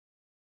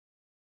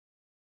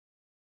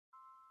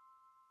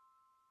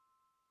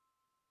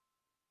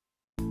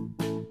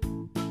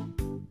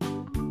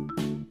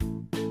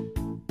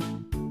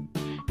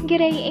Good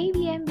day,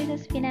 ABM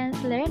Business Finance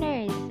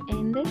learners!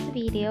 In this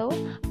video,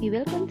 we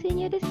will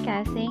continue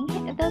discussing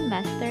the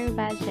master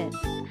budget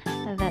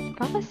that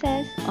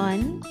focuses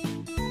on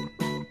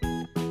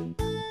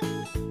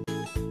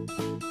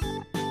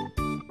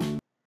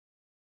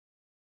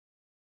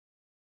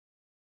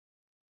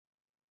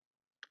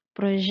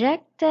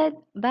projected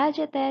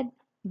budgeted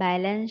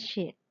balance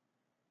sheet.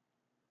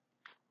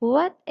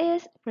 What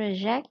is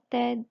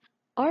projected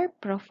or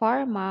pro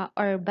forma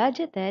or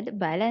budgeted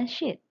balance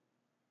sheet?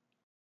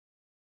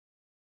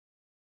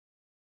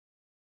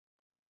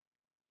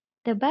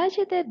 The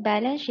budgeted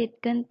balance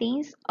sheet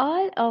contains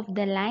all of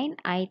the line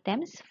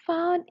items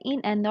found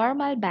in a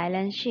normal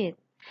balance sheet,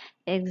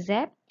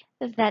 except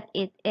that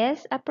it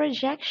is a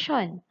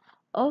projection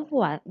of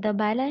what the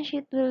balance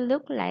sheet will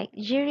look like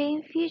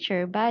during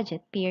future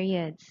budget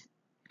periods.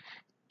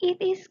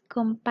 It is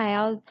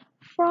compiled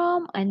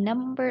from a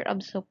number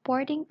of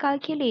supporting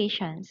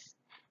calculations,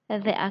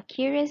 the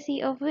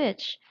accuracy of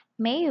which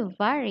may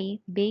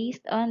vary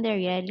based on the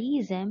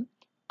realism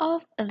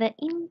of the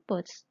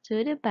inputs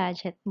to the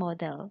budget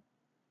model.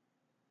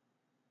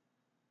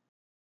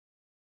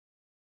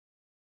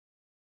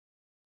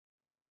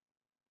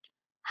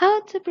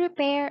 How to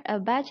prepare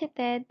a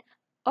budgeted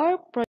or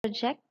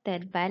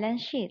projected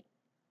balance sheet?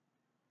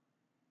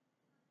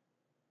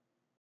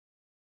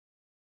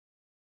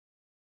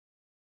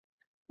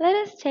 Let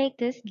us take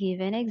this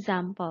given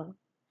example.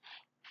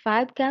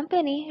 Five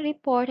company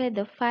reported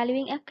the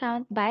following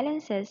account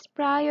balances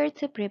prior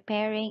to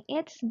preparing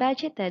its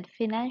budgeted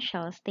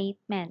financial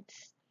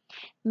statements.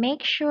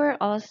 Make sure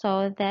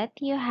also that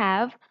you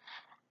have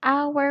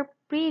our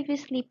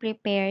previously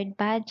prepared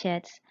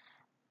budgets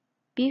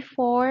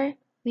before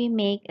we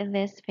make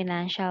this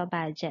financial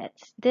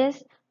budgets,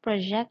 this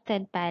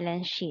projected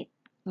balance sheet.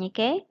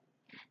 Okay?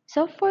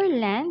 So for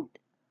land,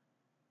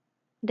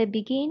 the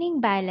beginning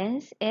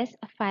balance is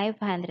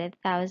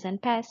 500,000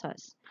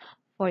 pesos.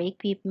 For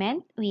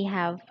equipment, we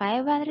have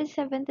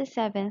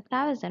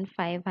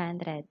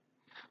 577,500.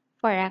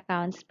 For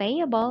accounts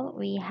payable,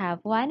 we have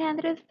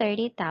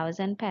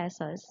 130,000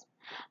 pesos.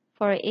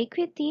 For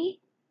equity,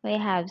 we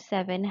have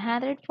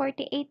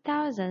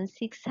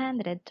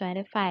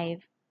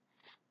 748,625.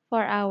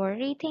 For our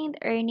retained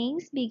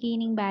earnings,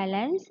 beginning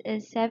balance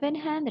is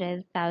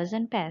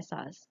 700,000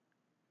 pesos.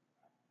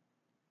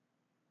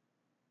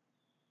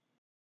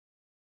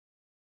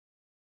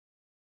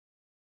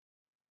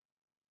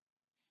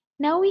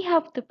 Now we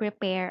have to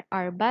prepare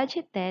our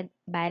budgeted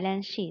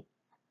balance sheet.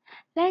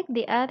 Like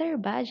the other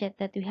budget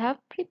that we have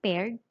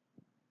prepared,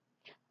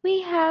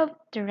 we have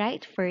to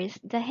write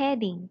first the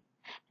heading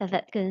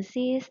that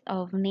consists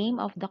of name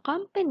of the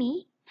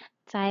company,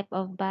 type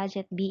of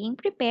budget being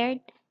prepared,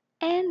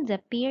 and the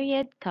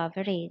period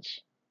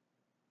coverage.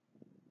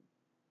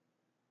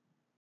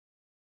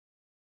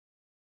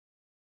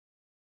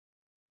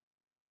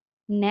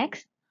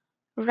 Next,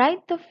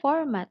 write the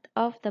format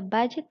of the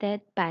budgeted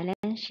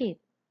balance sheet.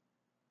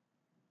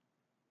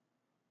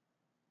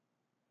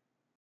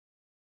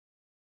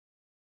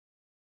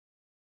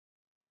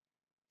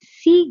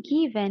 See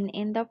given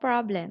in the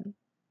problem.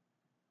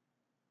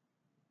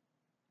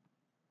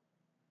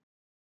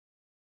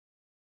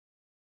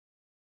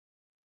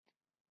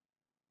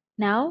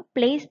 Now,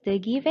 place the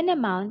given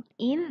amount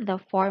in the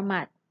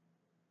format.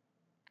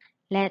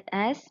 Let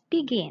us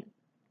begin.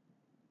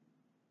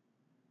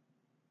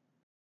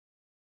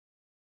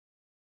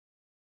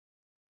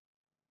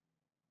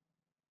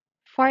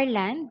 For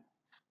land,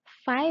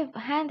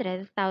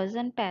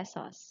 500,000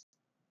 pesos.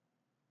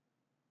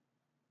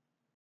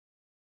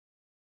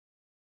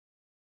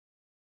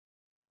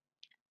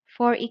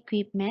 For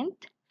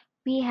equipment,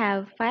 we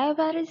have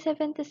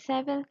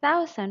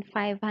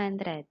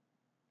 577,500.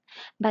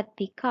 But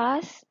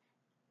because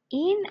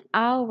in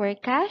our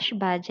cash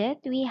budget,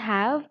 we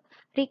have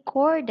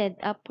recorded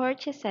a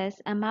purchases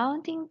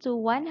amounting to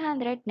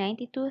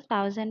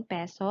 192,000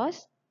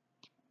 pesos,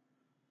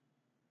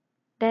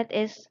 that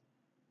is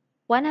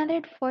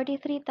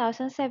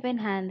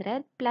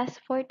 143,700 plus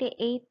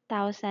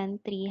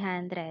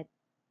 48,300.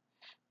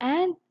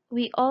 And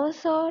we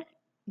also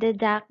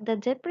deduct the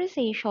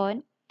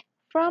depreciation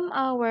from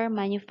our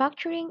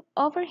manufacturing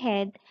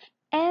overhead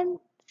and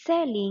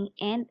selling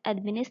and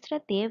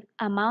administrative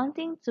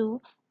amounting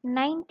to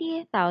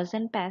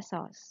 90,000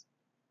 pesos.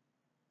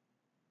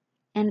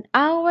 And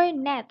our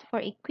net for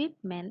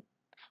equipment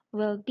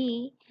will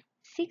be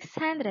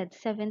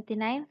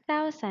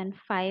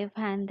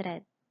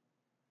 679,500.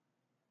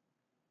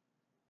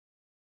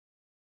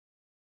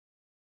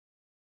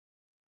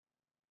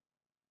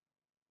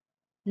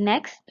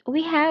 Next,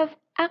 we have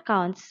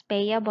accounts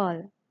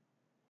payable,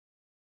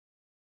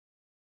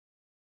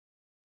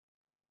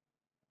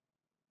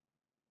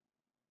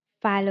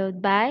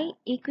 followed by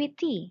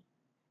equity,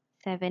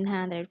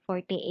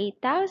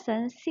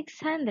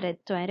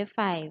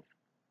 748,625.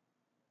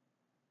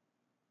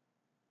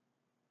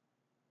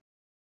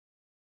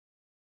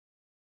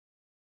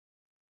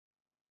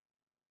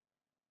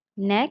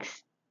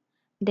 Next,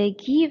 the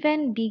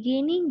given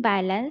beginning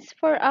balance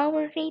for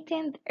our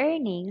retained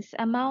earnings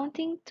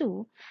amounting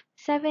to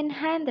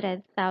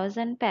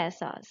 700,000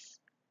 pesos.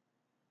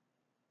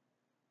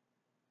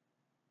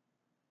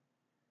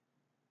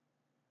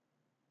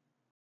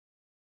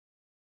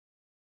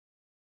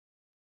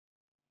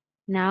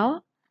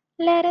 Now,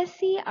 let us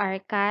see our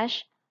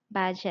cash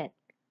budget.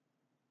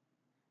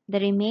 The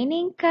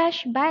remaining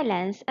cash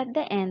balance at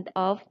the end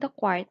of the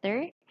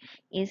quarter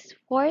is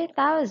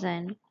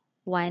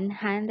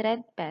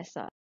 4,100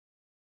 pesos.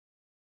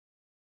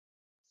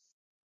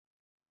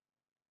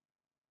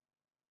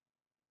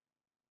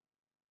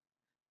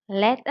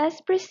 Let us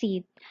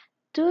proceed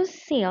to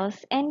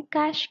sales and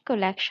cash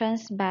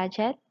collections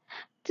budget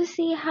to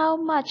see how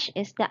much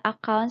is the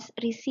accounts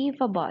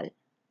receivable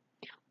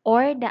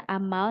or the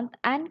amount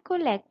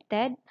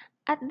uncollected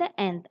at the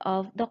end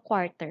of the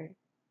quarter.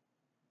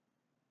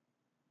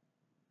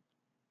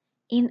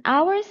 In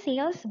our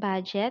sales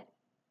budget,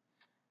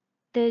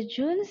 the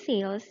June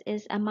sales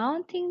is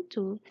amounting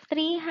to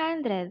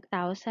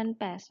 300,000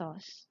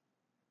 pesos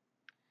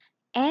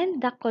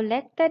and the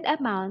collected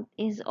amount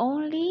is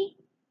only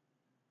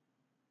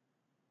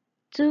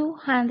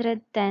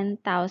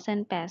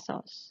 210,000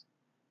 pesos.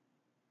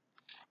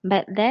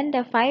 But then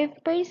the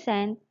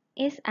 5%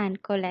 is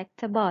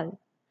uncollectible.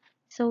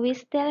 So we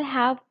still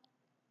have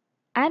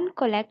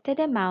uncollected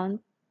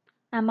amount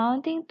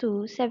amounting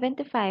to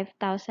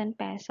 75,000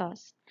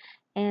 pesos.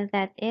 And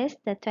that is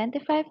the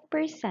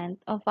 25%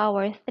 of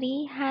our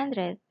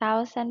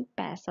 300,000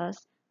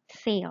 pesos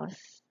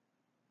sales.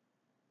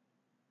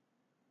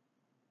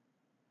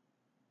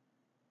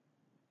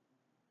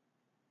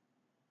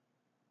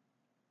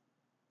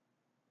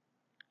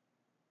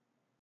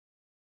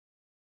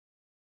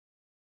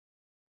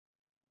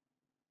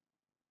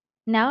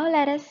 Now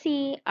let us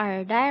see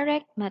our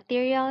direct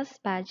materials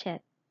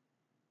budget.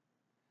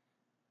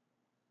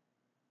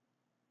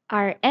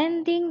 Our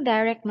ending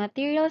direct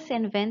materials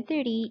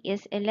inventory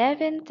is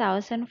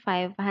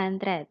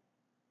 11,500.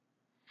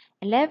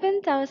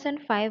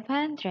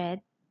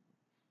 11,500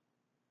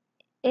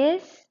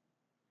 is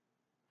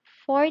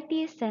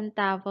 40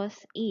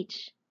 centavos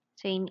each.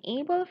 So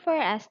enable for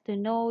us to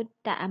know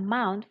the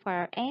amount for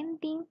our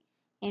ending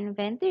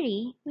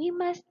inventory, we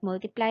must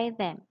multiply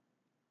them.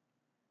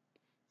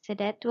 So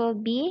that will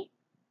be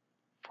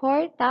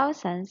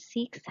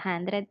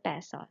 4,600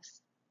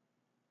 pesos.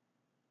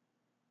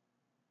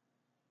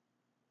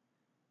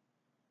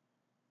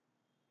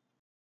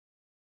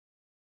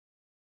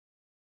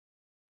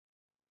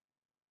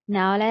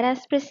 Now let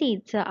us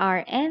proceed to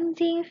our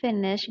ending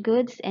finished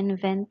goods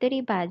inventory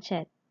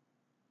budget.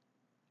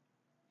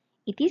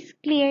 It is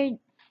clear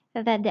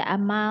that the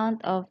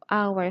amount of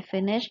our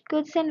finished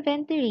goods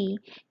inventory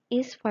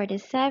is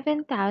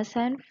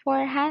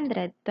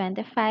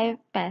 47,425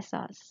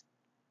 pesos.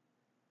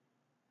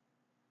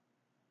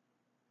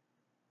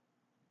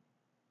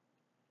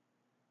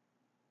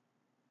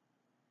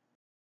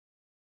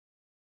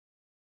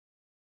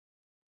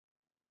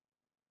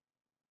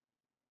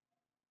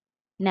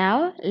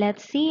 Now,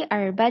 let's see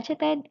our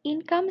budgeted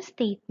income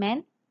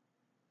statement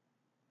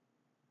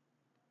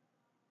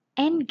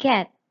and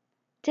get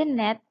the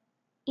net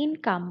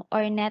income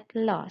or net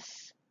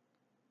loss.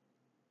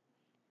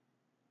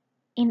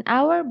 In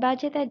our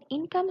budgeted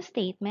income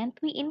statement,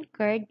 we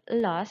incurred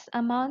loss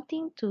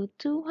amounting to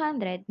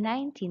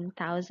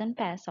 219,000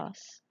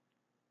 pesos.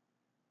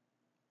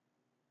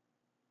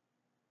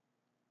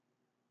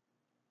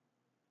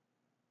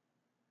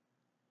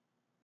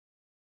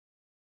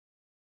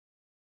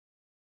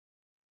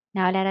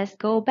 Now let us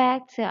go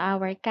back to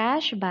our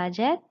cash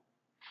budget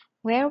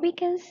where we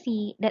can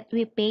see that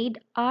we paid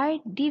our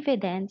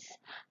dividends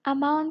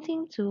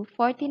amounting to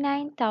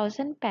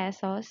 49,000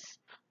 pesos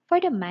for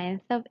the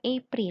month of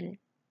April.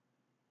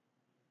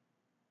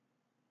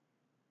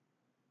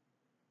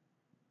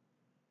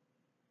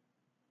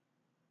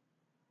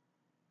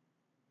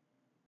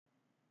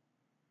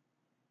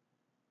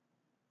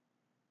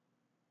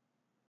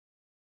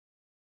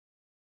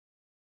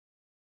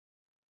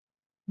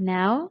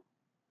 Now,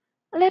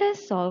 let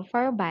us solve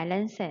for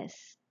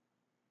balances.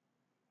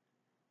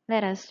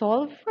 Let us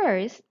solve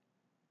first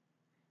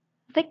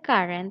the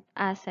current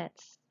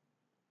assets.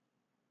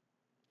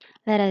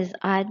 Let us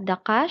add the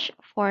cash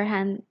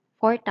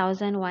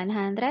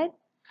 4,100,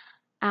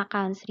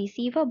 accounts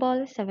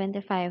receivable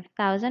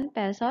 75,000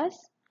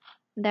 pesos,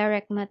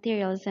 direct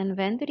materials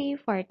inventory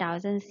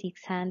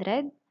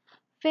 4,600,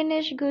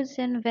 finished goods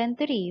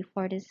inventory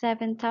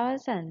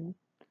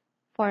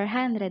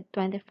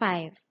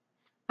 47,425.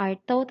 Our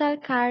total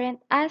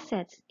current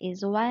assets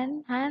is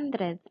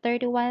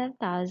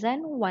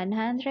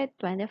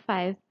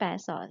 131,125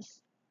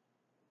 pesos.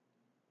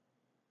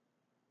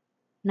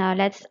 Now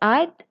let's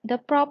add the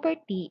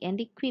property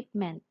and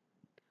equipment.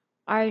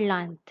 Our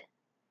land,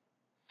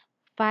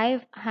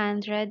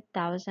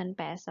 500,000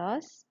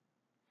 pesos.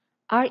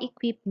 Our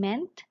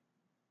equipment,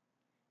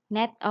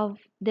 net of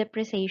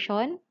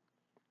depreciation,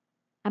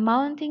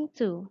 amounting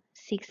to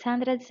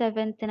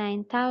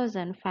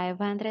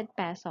 679,500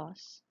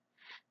 pesos.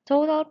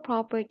 Total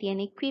property and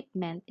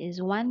equipment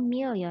is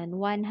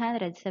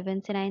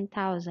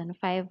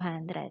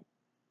 1,179,500.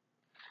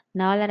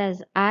 Now let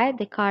us add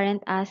the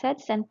current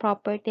assets and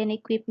property and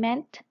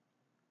equipment.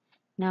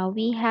 Now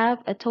we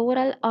have a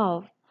total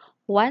of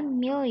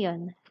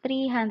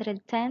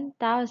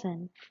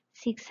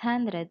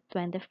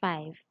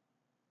 1,310,625.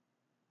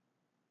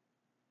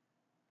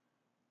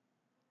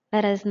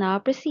 Let us now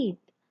proceed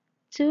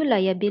to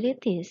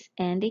liabilities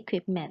and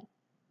equipment.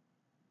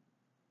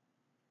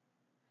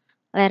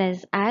 Let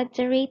us add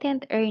the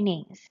retained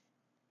earnings.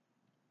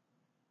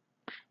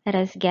 Let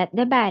us get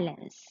the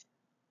balance.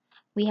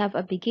 We have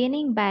a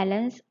beginning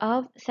balance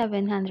of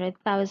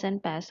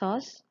 700,000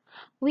 pesos.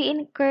 We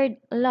incurred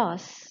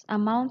loss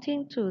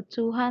amounting to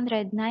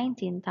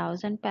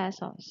 219,000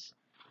 pesos.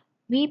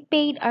 We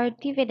paid our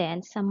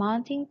dividends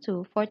amounting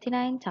to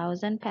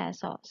 49,000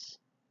 pesos.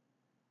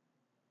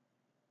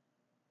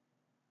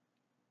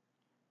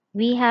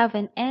 We have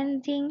an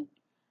ending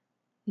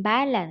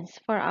balance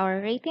for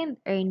our retained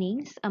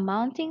earnings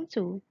amounting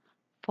to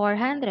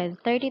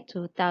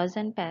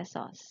 432,000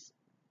 pesos.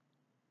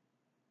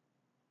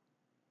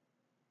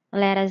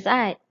 Let us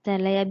add the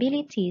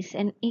liabilities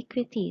and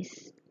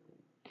equities.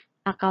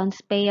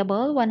 Accounts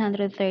payable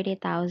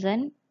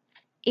 130,000,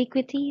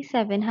 equity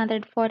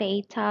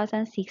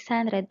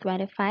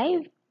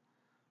 748,625,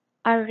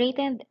 our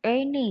retained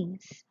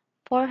earnings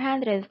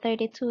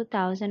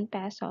 432,000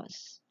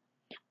 pesos.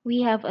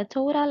 We have a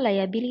total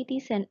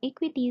liabilities and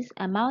equities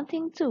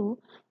amounting to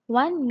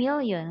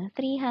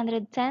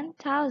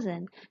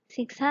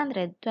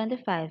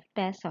 1,310,625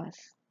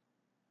 pesos.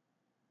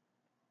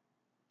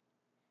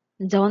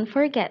 Don't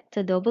forget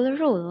to double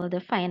roll the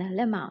final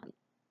amount.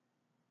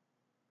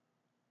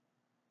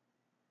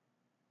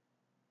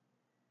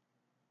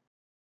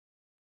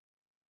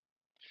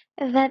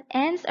 That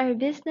ends our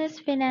business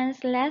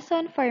finance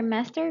lesson for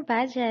Master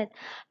Budget.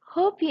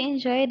 Hope you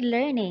enjoyed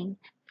learning.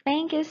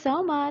 Thank you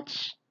so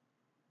much.